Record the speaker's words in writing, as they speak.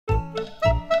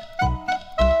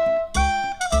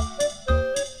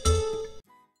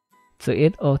To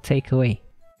eat or take away.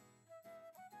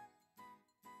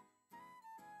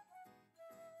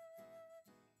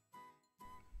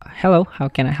 Hello, how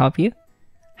can I help you?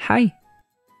 Hi.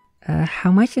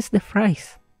 How much is the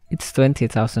price? It's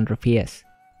 20,000 rupees.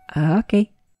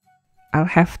 Okay. I'll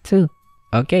have two.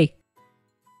 Okay.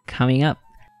 Coming up.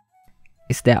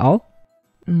 Is that all?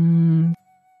 Can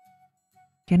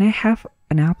I have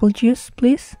an apple juice,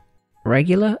 please?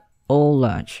 Regular or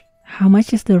large? How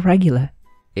much is the regular?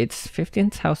 It's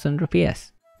 15,000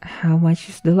 rupees. How much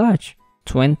is the large?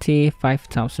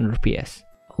 25,000 rupees.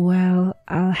 Well,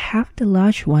 I'll have the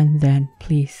large one then,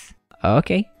 please.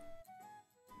 Okay.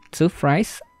 Two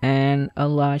fries and a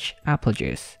large apple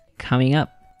juice. Coming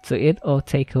up. To eat or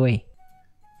take away?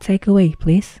 Take away,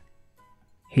 please.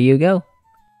 Here you go.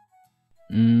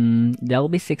 That'll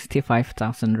be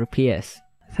 65,000 rupees.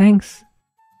 Thanks.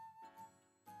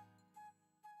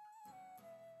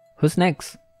 Who's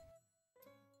next?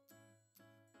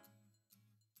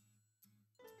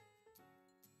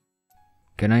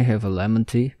 Can I have a lemon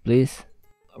tea, please?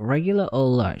 Regular or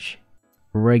large?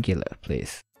 Regular,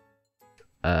 please.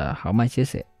 How much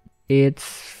is it? It's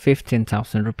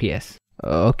 15,000 rupees.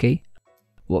 Okay.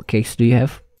 What cakes do you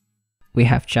have? We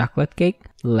have chocolate cake,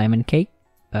 lemon cake,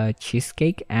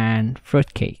 cheesecake, and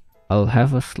fruit cake. I'll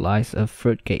have a slice of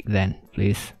fruit cake then,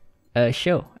 please.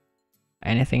 Sure.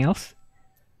 Anything else?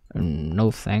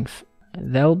 No thanks.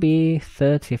 That'll be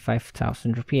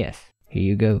 35,000 rupees. Here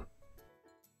you go.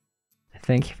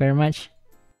 Thank you very much.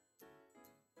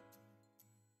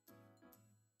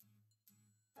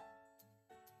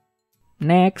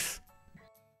 Next.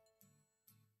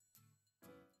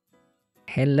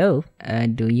 Hello,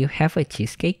 do you have a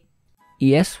cheesecake?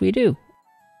 Yes, we do.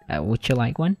 Would you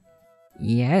like one?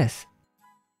 Yes.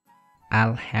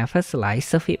 I'll have a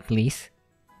slice of it, please.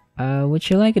 Would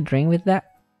you like a drink with that?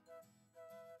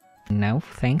 No,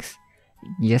 thanks.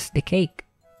 Just the cake.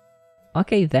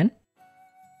 Okay then.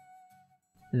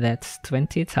 That's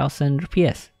 20,000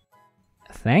 rupees.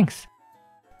 Thanks.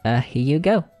 Here you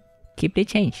go. Keep the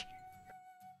change.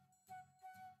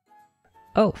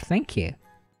 Oh, thank you.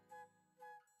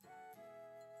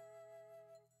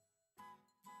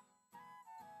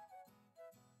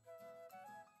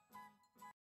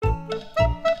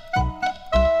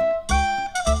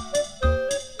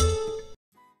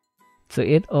 To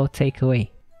eat or take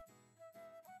away?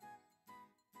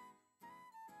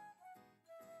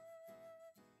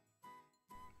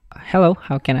 Hello,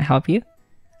 how can I help you?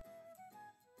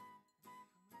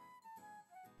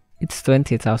 It's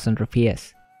 20,000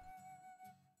 rupees.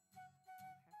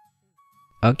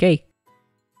 Okay.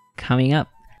 Coming up.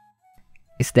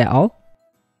 Is that all?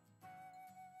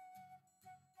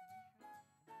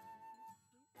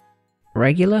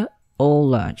 Regular or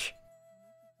large?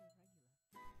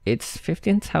 It's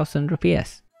 15,000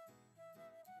 rupees.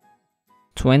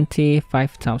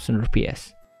 25,000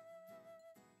 rupees.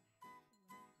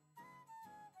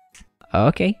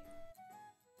 Okay.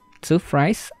 Two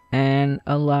fries and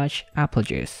a large apple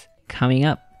juice. Coming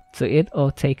up. To eat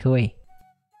or take away?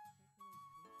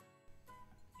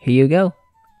 Here you go.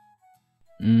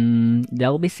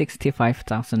 That'll be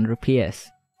 65,000 rupees.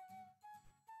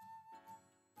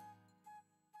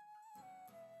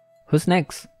 Who's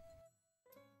next?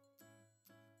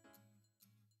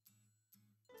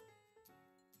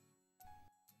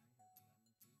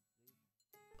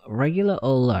 Regular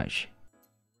or large?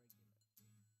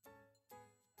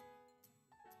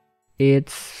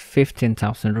 It's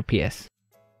 15,000 rupees.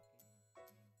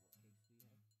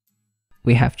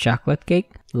 We have chocolate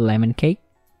cake, lemon cake,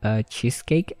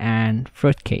 cheesecake, and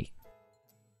fruit cake.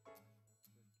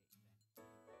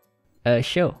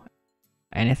 Sure.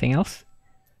 Anything else?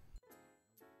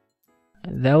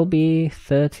 That'll be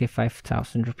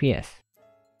 35,000 rupees.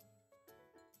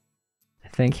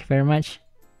 Thank you very much.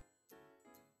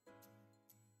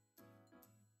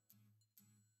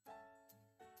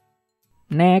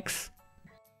 Next.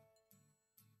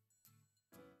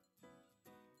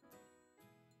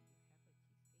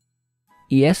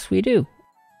 Yes, we do.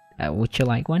 Would you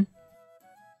like one?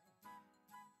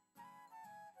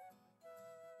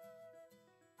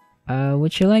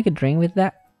 Would you like a drink with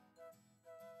that?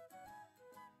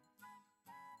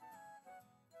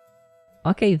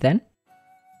 Okay then.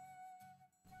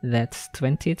 That's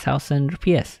 20,000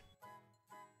 rupees.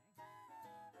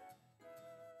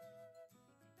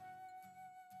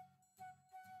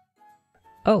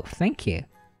 Oh, thank you.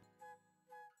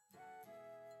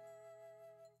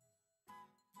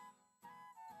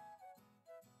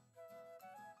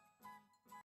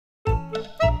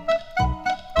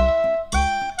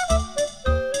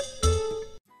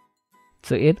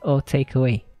 To eat or take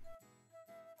away?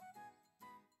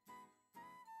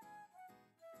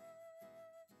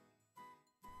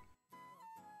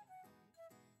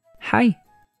 Hi,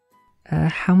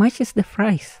 how much is the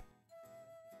fries?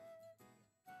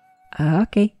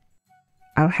 Okay,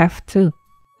 I'll have two.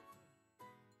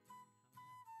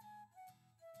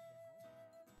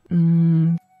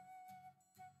 Can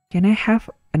I have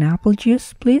an apple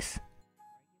juice, please?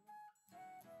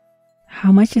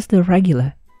 How much is the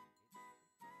regular?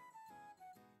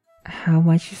 How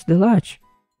much is the large?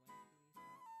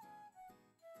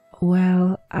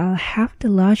 Well, I'll have the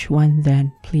large one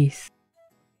then, please.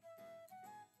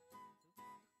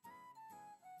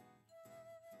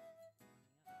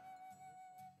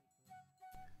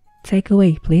 Take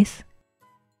away, please.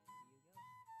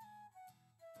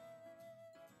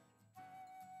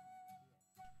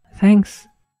 Thanks.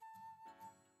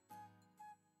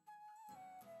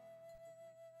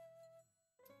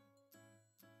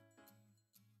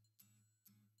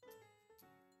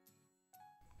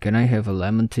 Can I have a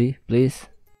lemon tea, please?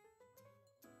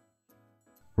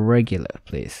 Regular,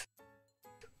 please.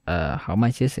 How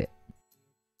much is it?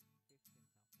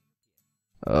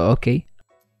 Okay.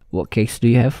 What cakes do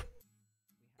you have?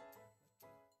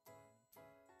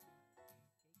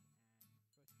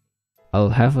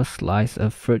 I'll have a slice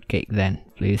of fruitcake then,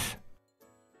 please.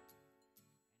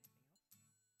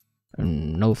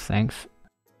 No thanks.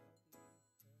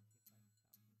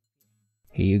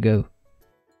 Here you go.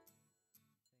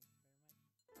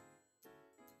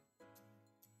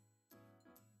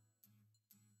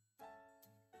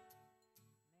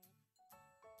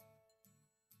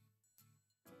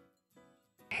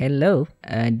 Hello,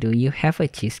 do you have a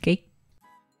cheesecake?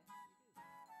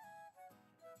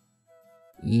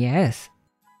 Yes.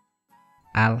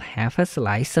 I'll have a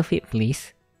slice of it,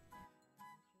 please.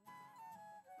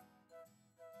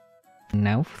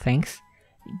 No, thanks.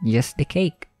 Just the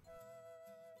cake.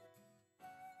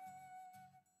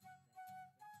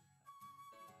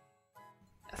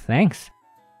 Thanks.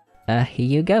 Here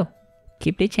you go.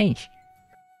 Keep the change.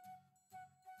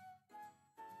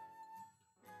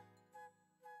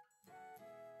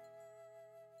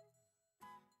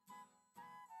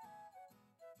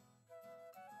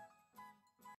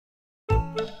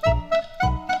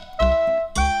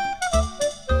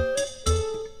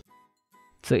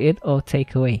 To eat or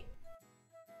take away?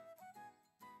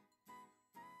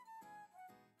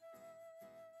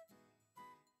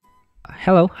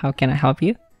 Hello, how can I help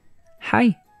you?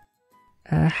 Hi.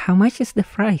 How much is the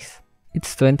fries?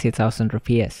 It's 20,000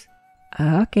 rupees.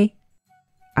 Okay.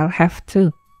 I'll have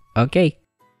two. Okay.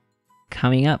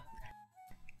 Coming up.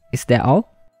 Is that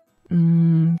all?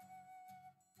 Can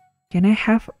I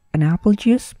have an apple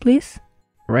juice, please?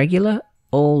 Regular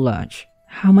or large?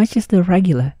 How much is the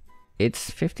regular?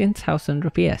 It's 15,000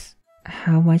 rupees.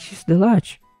 How much is the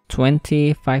large?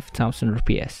 25,000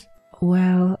 rupees.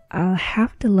 Well, I'll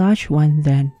have the large one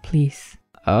then, please.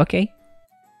 Okay.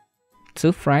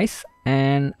 2 fries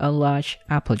and a large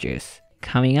apple juice.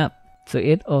 Coming up. To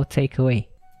eat or take away?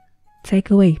 Take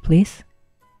away, please.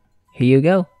 Here you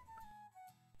go.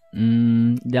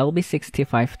 That'll be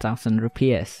 65,000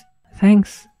 rupees.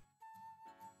 Thanks.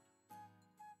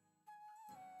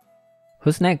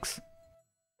 Who's next?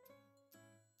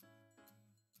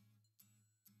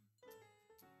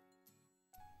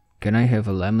 Can I have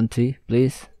a lemon tea,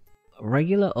 please?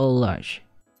 Regular or large?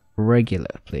 Regular,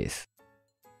 please.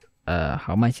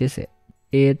 How much is it?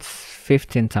 It's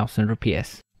 15,000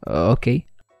 rupees. Okay.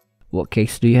 What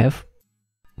cakes do you have?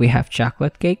 We have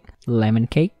chocolate cake, lemon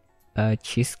cake,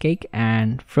 cheesecake,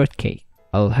 and fruit cake.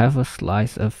 I'll have a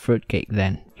slice of fruit cake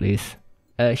then, please.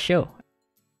 Sure.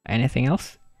 Anything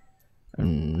else?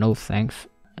 No thanks.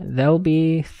 That'll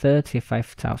be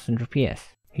 35,000 rupees.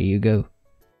 Here you go.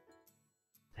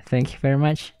 Thank you very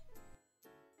much.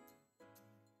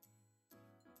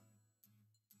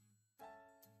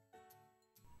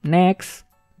 Next.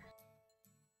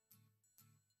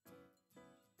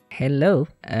 Hello,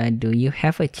 do you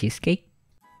have a cheesecake?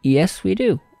 Yes, we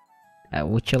do.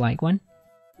 Would you like one?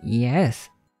 Yes.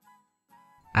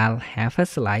 I'll have a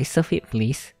slice of it,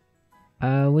 please.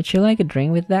 Would you like a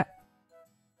drink with that?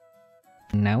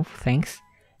 No, thanks.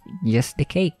 Just the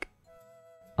cake.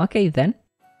 Okay then.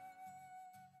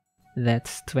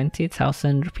 That's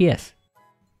 20,000 rupees.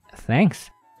 Thanks.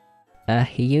 Here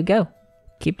you go.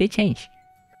 Keep the change.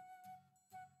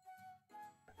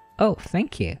 Oh,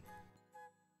 thank you.